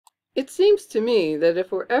It seems to me that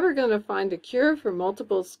if we're ever going to find a cure for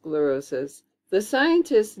multiple sclerosis, the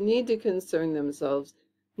scientists need to concern themselves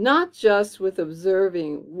not just with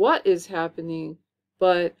observing what is happening,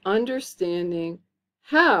 but understanding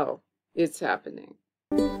how it's happening.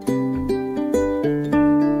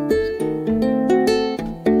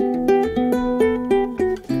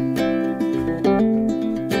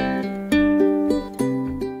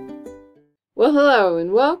 Well, hello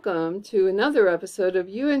and welcome to another episode of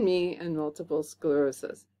You and Me and Multiple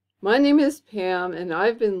Sclerosis. My name is Pam and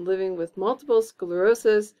I've been living with multiple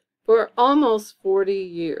sclerosis for almost 40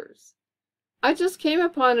 years. I just came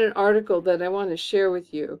upon an article that I want to share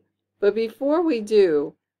with you, but before we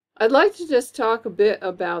do, I'd like to just talk a bit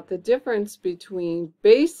about the difference between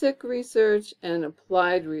basic research and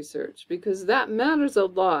applied research, because that matters a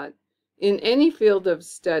lot in any field of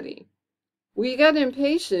study. We get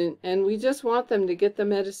impatient and we just want them to get the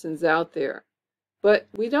medicines out there, but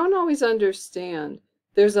we don't always understand.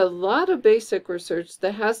 There's a lot of basic research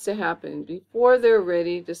that has to happen before they're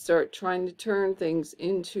ready to start trying to turn things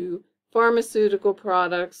into pharmaceutical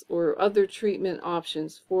products or other treatment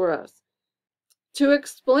options for us. To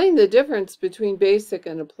explain the difference between basic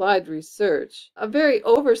and applied research, a very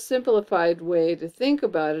oversimplified way to think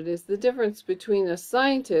about it is the difference between a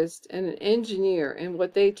scientist and an engineer and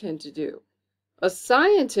what they tend to do. A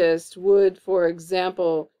scientist would, for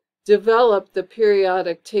example, develop the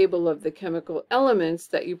periodic table of the chemical elements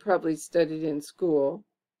that you probably studied in school,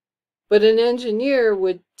 but an engineer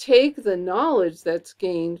would take the knowledge that's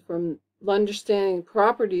gained from understanding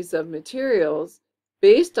properties of materials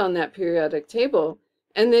based on that periodic table,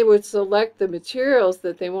 and they would select the materials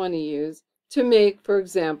that they want to use to make, for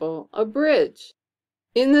example, a bridge.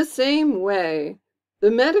 In the same way, the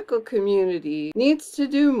medical community needs to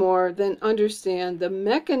do more than understand the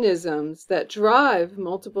mechanisms that drive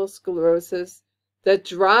multiple sclerosis, that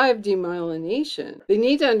drive demyelination. They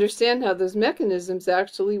need to understand how those mechanisms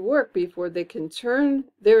actually work before they can turn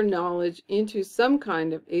their knowledge into some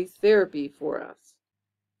kind of a therapy for us.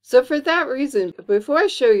 So for that reason, before I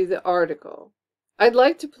show you the article, I'd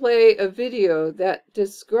like to play a video that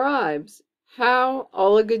describes how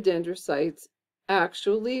oligodendrocytes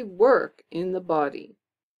actually work in the body.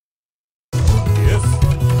 Yes.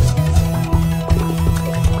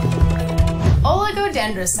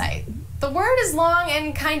 Oligodendrocyte. The word is long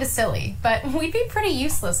and kinda silly, but we'd be pretty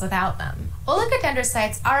useless without them.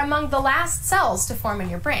 Oligodendrocytes are among the last cells to form in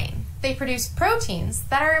your brain. They produce proteins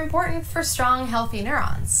that are important for strong, healthy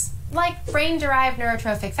neurons, like brain-derived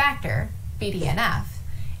neurotrophic factor, BDNF,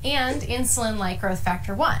 and insulin-like growth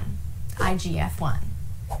factor 1, IGF-1.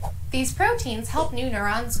 These proteins help new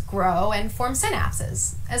neurons grow and form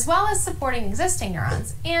synapses, as well as supporting existing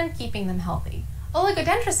neurons and keeping them healthy.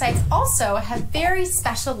 Oligodendrocytes also have very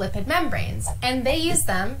special lipid membranes, and they use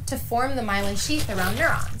them to form the myelin sheath around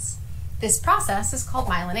neurons. This process is called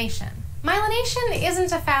myelination. Myelination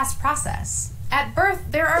isn't a fast process. At birth,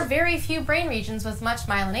 there are very few brain regions with much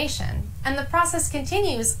myelination, and the process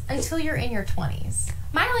continues until you're in your 20s.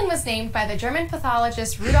 Myelin was named by the German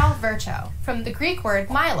pathologist Rudolf Virchow from the Greek word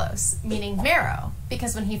myelos, meaning marrow,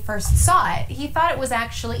 because when he first saw it, he thought it was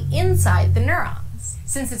actually inside the neurons.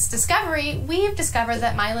 Since its discovery, we've discovered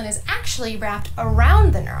that myelin is actually wrapped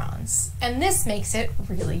around the neurons, and this makes it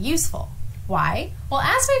really useful. Why? Well,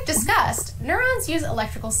 as we've discussed, neurons use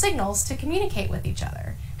electrical signals to communicate with each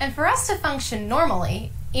other, and for us to function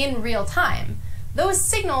normally, in real time, those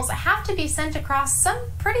signals have to be sent across some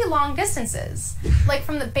pretty long distances, like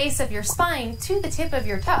from the base of your spine to the tip of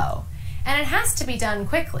your toe, and it has to be done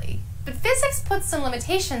quickly. But physics puts some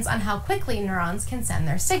limitations on how quickly neurons can send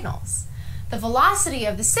their signals. The velocity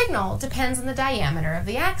of the signal depends on the diameter of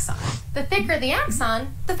the axon. The thicker the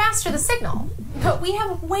axon, the faster the signal. But we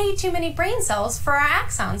have way too many brain cells for our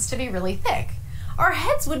axons to be really thick. Our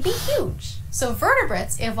heads would be huge. So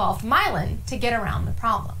vertebrates evolved myelin to get around the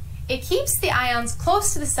problem. It keeps the ions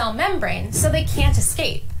close to the cell membrane so they can't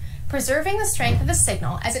escape, preserving the strength of the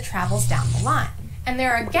signal as it travels down the line. And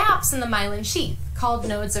there are gaps in the myelin sheath, called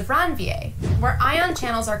nodes of Ranvier, where ion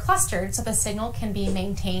channels are clustered so the signal can be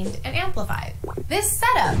maintained and amplified. This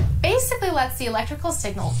setup basically lets the electrical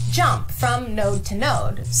signal jump from node to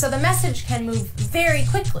node, so the message can move very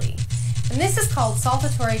quickly. And this is called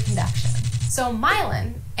saltatory conduction. So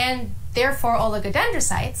myelin, and therefore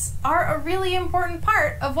oligodendrocytes, are a really important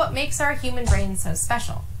part of what makes our human brain so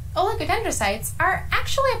special. Oligodendrocytes are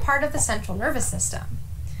actually a part of the central nervous system.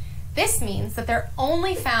 This means that they're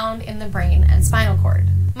only found in the brain and spinal cord.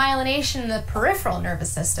 Myelination in the peripheral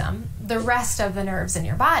nervous system, the rest of the nerves in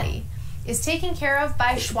your body, is taken care of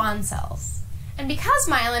by Schwann cells. And because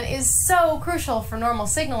myelin is so crucial for normal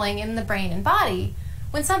signaling in the brain and body,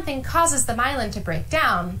 When something causes the myelin to break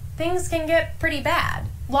down, things can get pretty bad.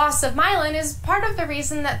 Loss of myelin is part of the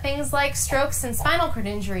reason that things like strokes and spinal cord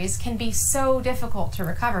injuries can be so difficult to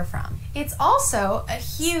recover from. It's also a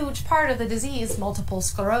huge part of the disease multiple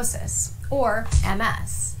sclerosis, or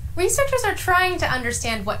MS. Researchers are trying to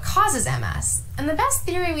understand what causes MS, and the best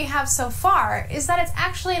theory we have so far is that it's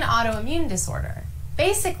actually an autoimmune disorder.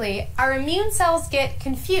 Basically, our immune cells get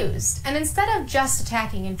confused, and instead of just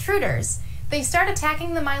attacking intruders, they start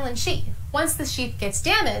attacking the myelin sheath. Once the sheath gets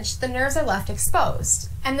damaged, the nerves are left exposed,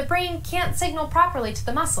 and the brain can't signal properly to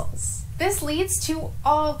the muscles. This leads to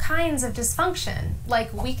all kinds of dysfunction,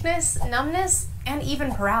 like weakness, numbness, and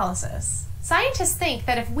even paralysis. Scientists think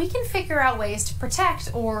that if we can figure out ways to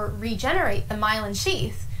protect or regenerate the myelin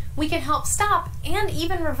sheath, we can help stop and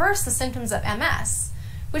even reverse the symptoms of MS,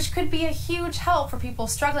 which could be a huge help for people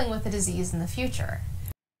struggling with the disease in the future.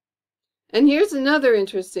 And here's another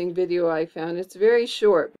interesting video I found. It's very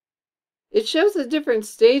short. It shows the different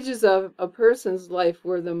stages of a person's life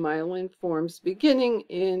where the myelin forms, beginning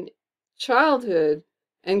in childhood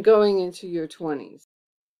and going into your 20s.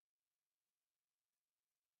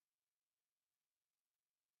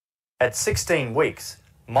 At 16 weeks,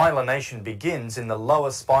 myelination begins in the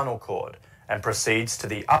lower spinal cord and proceeds to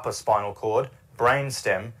the upper spinal cord,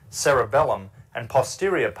 brainstem, cerebellum, and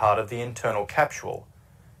posterior part of the internal capsule.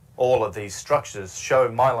 All of these structures show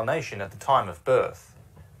myelination at the time of birth.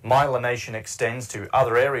 Myelination extends to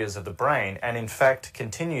other areas of the brain and in fact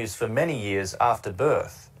continues for many years after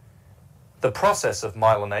birth. The process of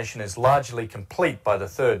myelination is largely complete by the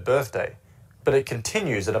 3rd birthday, but it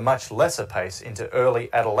continues at a much lesser pace into early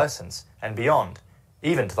adolescence and beyond,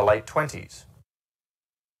 even to the late 20s.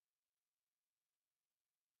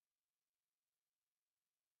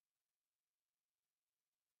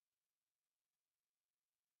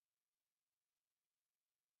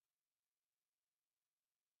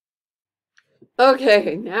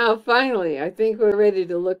 Okay, now finally, I think we're ready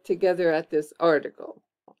to look together at this article.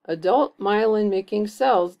 Adult myelin-making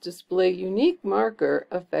cells display unique marker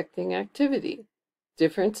affecting activity.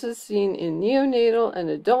 Differences seen in neonatal and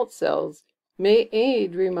adult cells may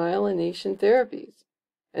aid remyelination therapies.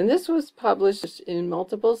 And this was published in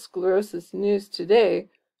Multiple Sclerosis News Today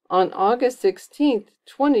on August 16th,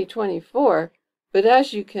 2024. But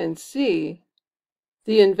as you can see,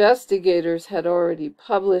 the investigators had already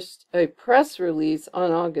published a press release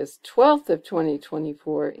on August 12th of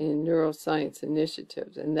 2024 in Neuroscience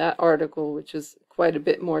Initiatives. And that article, which is quite a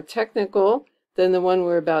bit more technical than the one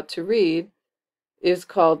we're about to read, is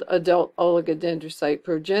called Adult Oligodendrocyte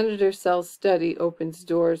Progenitor Cell Study Opens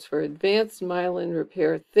Doors for Advanced Myelin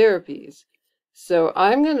Repair Therapies. So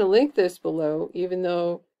I'm going to link this below, even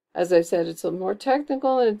though, as I said, it's a more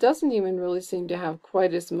technical and it doesn't even really seem to have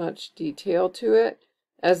quite as much detail to it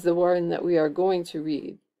as the one that we are going to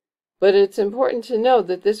read. But it's important to know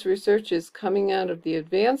that this research is coming out of the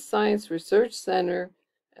Advanced Science Research Center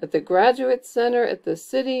at the Graduate Center at the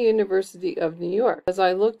City University of New York. As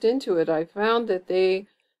I looked into it, I found that they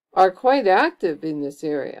are quite active in this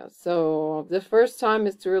area. So the first time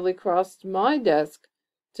it's really crossed my desk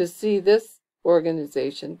to see this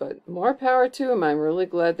organization, but more power to them. I'm really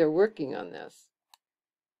glad they're working on this.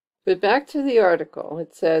 But back to the article,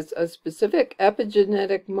 it says a specific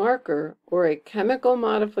epigenetic marker or a chemical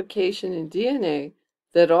modification in DNA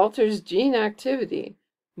that alters gene activity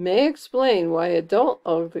may explain why adult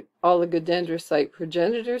oligodendrocyte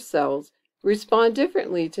progenitor cells respond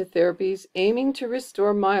differently to therapies aiming to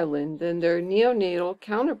restore myelin than their neonatal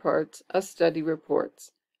counterparts, a study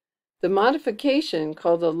reports. The modification,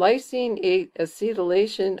 called a lysine 8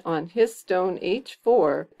 acetylation on histone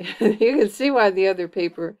H4, you can see why the other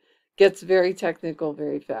paper gets very technical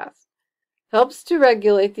very fast, helps to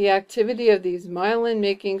regulate the activity of these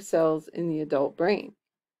myelin-making cells in the adult brain.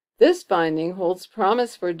 This finding holds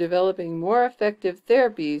promise for developing more effective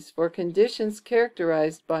therapies for conditions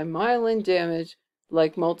characterized by myelin damage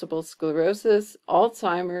like multiple sclerosis,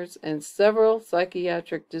 Alzheimer's, and several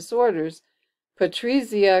psychiatric disorders.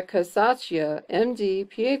 Patrizia Casaccia, MD,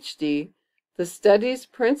 PhD, the study's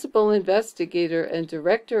principal investigator and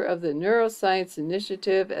director of the Neuroscience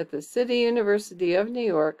Initiative at the City University of New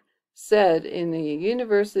York, said in the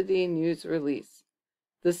university news release.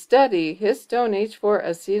 The study, histone H4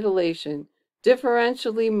 acetylation,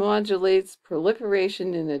 differentially modulates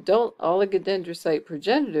proliferation in adult oligodendrocyte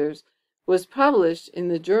progenitors, was published in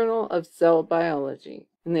the Journal of Cell Biology.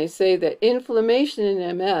 And they say that inflammation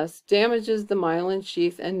in MS damages the myelin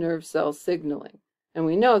sheath and nerve cell signaling. And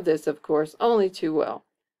we know this, of course, only too well.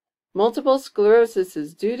 Multiple sclerosis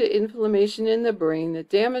is due to inflammation in the brain that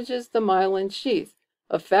damages the myelin sheath,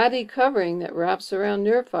 a fatty covering that wraps around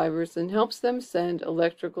nerve fibers and helps them send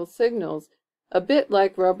electrical signals, a bit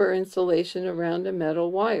like rubber insulation around a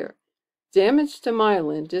metal wire. Damage to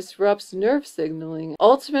myelin disrupts nerve signaling,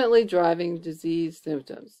 ultimately driving disease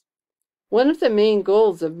symptoms. One of the main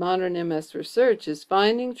goals of modern MS research is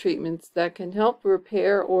finding treatments that can help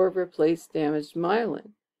repair or replace damaged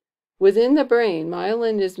myelin. Within the brain,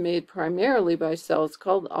 myelin is made primarily by cells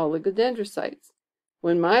called oligodendrocytes.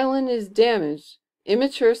 When myelin is damaged,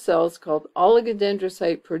 immature cells called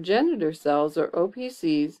oligodendrocyte progenitor cells, or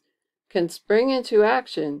OPCs, can spring into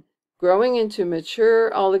action, growing into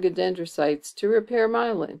mature oligodendrocytes to repair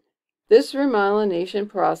myelin. This remyelination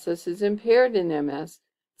process is impaired in MS,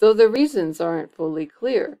 though the reasons aren't fully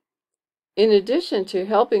clear. In addition to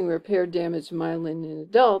helping repair damaged myelin in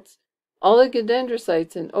adults,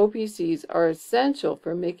 oligodendrocytes and OPCs are essential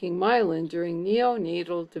for making myelin during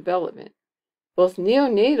neonatal development. Both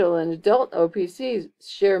neonatal and adult OPCs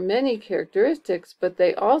share many characteristics, but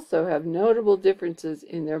they also have notable differences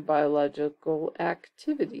in their biological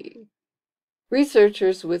activity.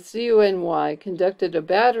 Researchers with CUNY conducted a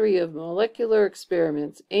battery of molecular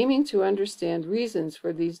experiments aiming to understand reasons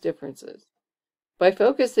for these differences. By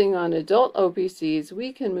focusing on adult OPCs,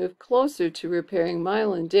 we can move closer to repairing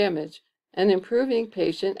myelin damage and improving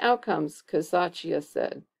patient outcomes, Casaccia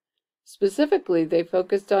said. Specifically, they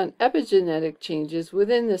focused on epigenetic changes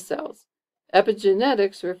within the cells.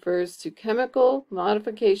 Epigenetics refers to chemical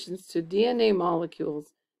modifications to DNA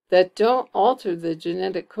molecules that don't alter the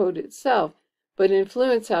genetic code itself, but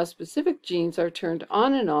influence how specific genes are turned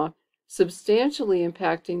on and off, substantially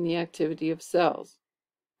impacting the activity of cells.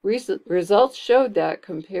 Results showed that,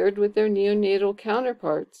 compared with their neonatal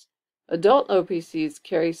counterparts, adult OPCs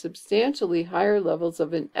carry substantially higher levels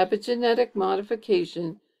of an epigenetic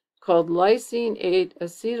modification called lysine 8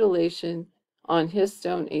 acetylation on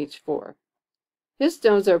histone H4.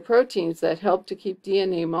 Histones are proteins that help to keep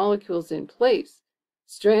DNA molecules in place.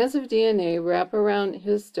 Strands of DNA wrap around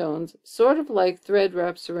histones, sort of like thread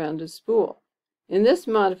wraps around a spool. In this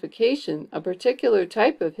modification, a particular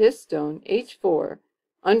type of histone, H4,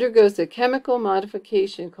 undergoes a chemical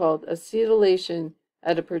modification called acetylation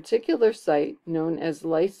at a particular site known as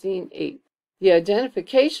lysine 8. The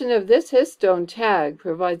identification of this histone tag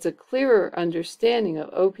provides a clearer understanding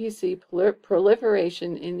of OPC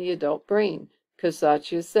proliferation in the adult brain,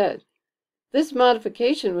 Casaccia said. This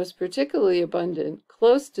modification was particularly abundant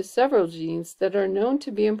close to several genes that are known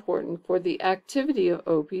to be important for the activity of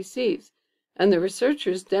OPCs, and the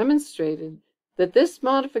researchers demonstrated that this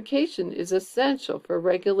modification is essential for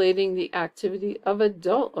regulating the activity of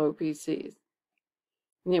adult OPCs.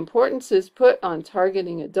 The importance is put on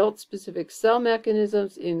targeting adult-specific cell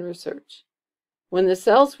mechanisms in research. When the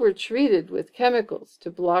cells were treated with chemicals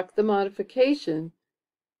to block the modification,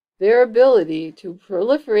 their ability to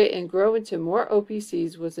proliferate and grow into more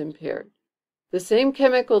OPCs was impaired. The same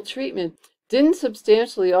chemical treatment didn't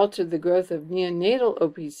substantially alter the growth of neonatal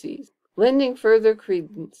OPCs, lending further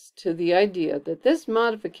credence to the idea that this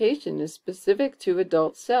modification is specific to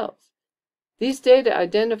adult cells. These data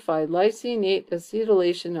identify lysine 8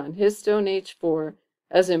 acetylation on histone H4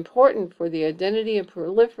 as important for the identity and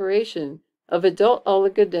proliferation of adult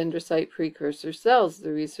oligodendrocyte precursor cells,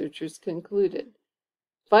 the researchers concluded.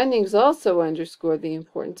 Findings also underscore the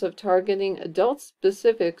importance of targeting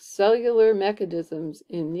adult-specific cellular mechanisms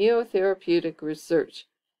in neotherapeutic research,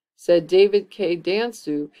 said David K.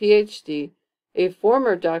 Dansu, Ph.D., a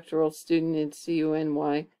former doctoral student in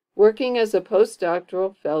CUNY, working as a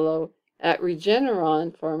postdoctoral fellow at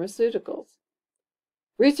Regeneron Pharmaceuticals.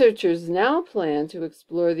 Researchers now plan to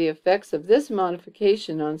explore the effects of this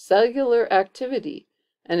modification on cellular activity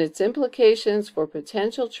and its implications for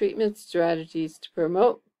potential treatment strategies to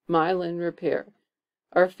promote myelin repair.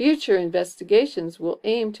 Our future investigations will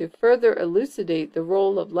aim to further elucidate the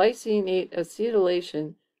role of lysine 8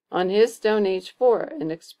 acetylation on histone H4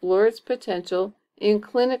 and explore its potential in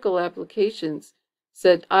clinical applications,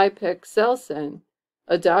 said Ipek Selsen,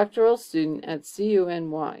 a doctoral student at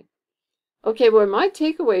CUNY. Okay, well, my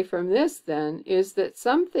takeaway from this then is that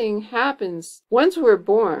something happens once we're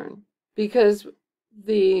born, because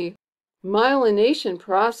the myelination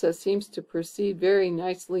process seems to proceed very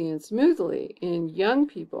nicely and smoothly in young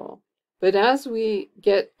people. But as we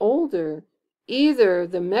get older, either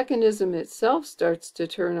the mechanism itself starts to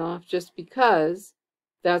turn off just because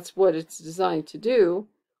that's what it's designed to do,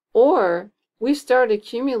 or we start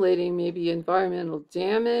accumulating maybe environmental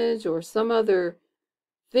damage or some other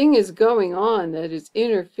thing is going on that is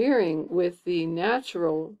interfering with the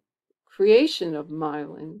natural creation of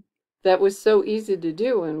myelin that was so easy to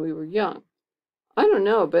do when we were young. I don't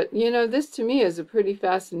know, but this to me is a pretty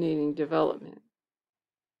fascinating development.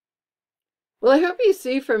 Well, I hope you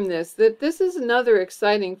see from this that this is another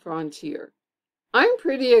exciting frontier. I'm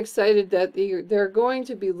pretty excited that they're going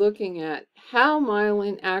to be looking at how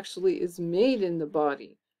myelin actually is made in the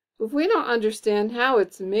body. If we don't understand how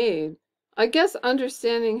it's made, I guess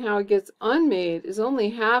understanding how it gets unmade is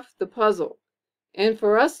only half the puzzle. And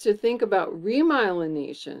for us to think about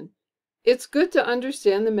remyelination, it's good to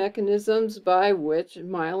understand the mechanisms by which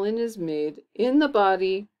myelin is made in the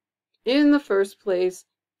body in the first place,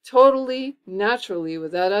 totally naturally,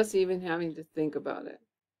 without us even having to think about it.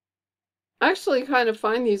 I actually kind of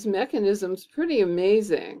find these mechanisms pretty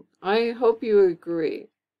amazing. I hope you agree.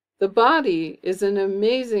 The body is an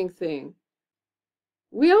amazing thing.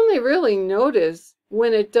 We only really notice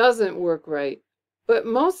when it doesn't work right, but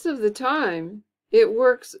most of the time it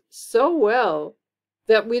works so well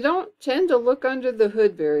that we don't tend to look under the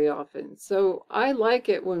hood very often. So I like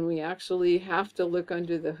it when we actually have to look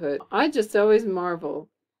under the hood. I just always marvel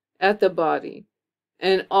at the body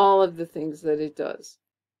and all of the things that it does.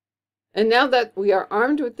 And now that we are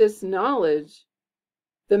armed with this knowledge,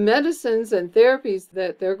 the medicines and therapies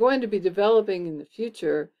that they're going to be developing in the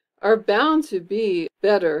future are bound to be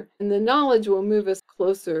better, and the knowledge will move us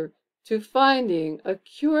closer to finding a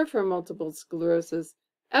cure for multiple sclerosis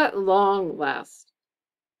at long last.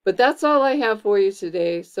 But that's all I have for you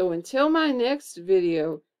today, so until my next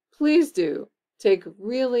video, please do take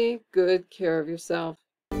really good care of yourself.